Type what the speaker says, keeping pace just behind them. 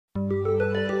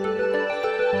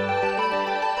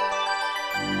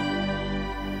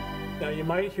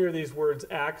might hear these words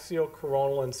axial,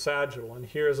 coronal, and sagittal. And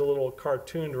here's a little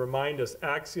cartoon to remind us.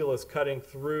 Axial is cutting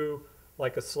through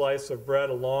like a slice of bread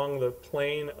along the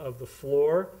plane of the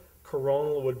floor.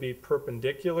 Coronal would be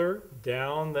perpendicular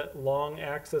down that long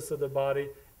axis of the body.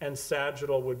 And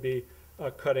sagittal would be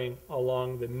cutting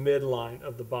along the midline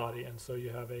of the body. And so you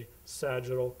have a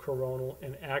sagittal, coronal,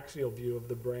 and axial view of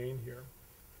the brain here,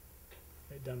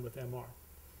 okay, done with MR.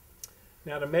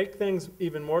 Now, to make things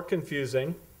even more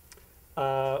confusing,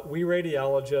 we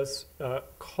radiologists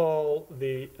call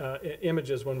the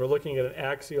images when we're looking at an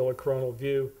axial or coronal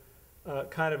view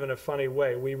kind of in a funny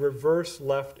way. We reverse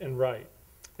left and right,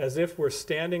 as if we're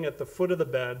standing at the foot of the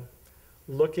bed,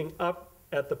 looking up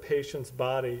at the patient's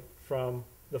body from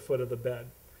the foot of the bed.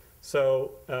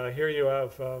 So here you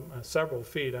have several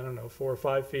feet, I don't know, 4 or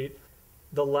 5 feet.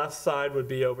 The left side would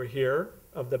be over here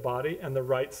of the body, and the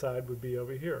right side would be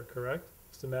over here, correct?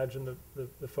 Just imagine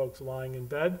the folks lying in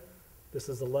bed. This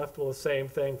is the left. Well, the same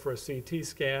thing for a CT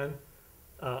scan.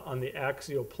 On the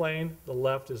axial plane, the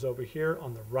left is over here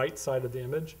on the right side of the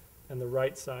image, and the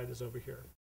right side is over here.